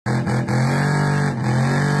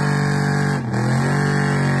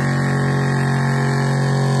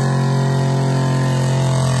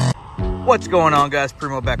What's going on, guys?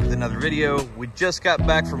 Primo back with another video. We just got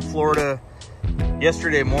back from Florida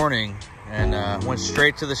yesterday morning and went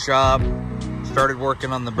straight to the shop, started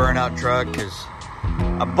working on the burnout truck because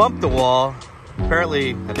I bumped the wall.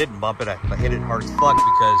 Apparently I didn't bump it, I hit it hard as fuck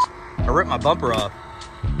because I ripped my bumper off.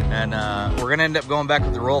 And we're gonna end up going back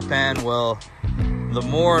with the roll pan. Well, the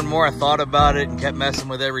more and more I thought about it and kept messing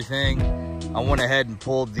with everything, I went ahead and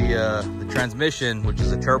pulled the transmission, which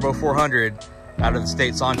is a turbo 400, out of the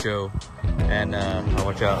State Sancho, and oh,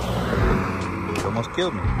 watch out, it almost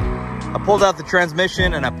killed me. I pulled out the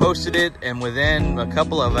transmission and I posted it, and within a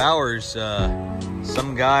couple of hours,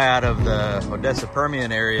 some guy out of the Odessa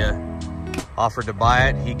Permian area offered to buy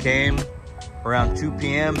it. He came around 2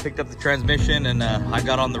 p.m., picked up the transmission, and I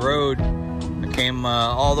got on the road. I came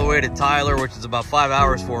all the way to Tyler, which is about 5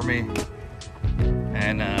 hours for me,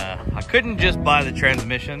 and I couldn't just buy the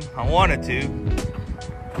transmission. I wanted to.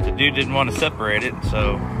 The dude didn't want to separate it,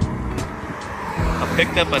 so I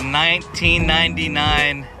picked up a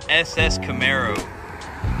 1999 SS Camaro.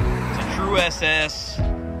 It's a true SS.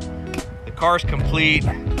 The car's complete.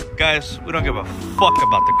 Guys, we don't give a fuck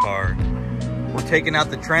about the car. We're taking out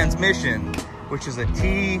the transmission, which is a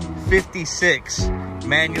T56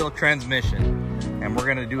 manual transmission, and we're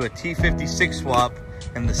gonna do a T56 swap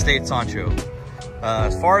in the State Sancho.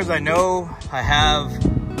 As far as I know, I have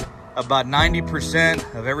about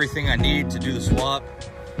 90% of everything I need to do the swap.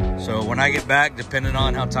 So when I get back, depending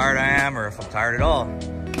on how tired I am or if I'm tired at all,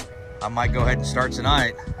 I might go ahead and start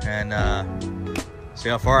tonight and see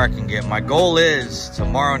how far I can get. My goal is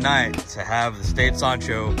tomorrow night to have the State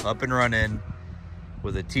Sancho up and running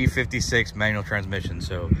with a T56 manual transmission.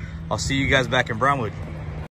 So I'll see you guys back in Brownwood.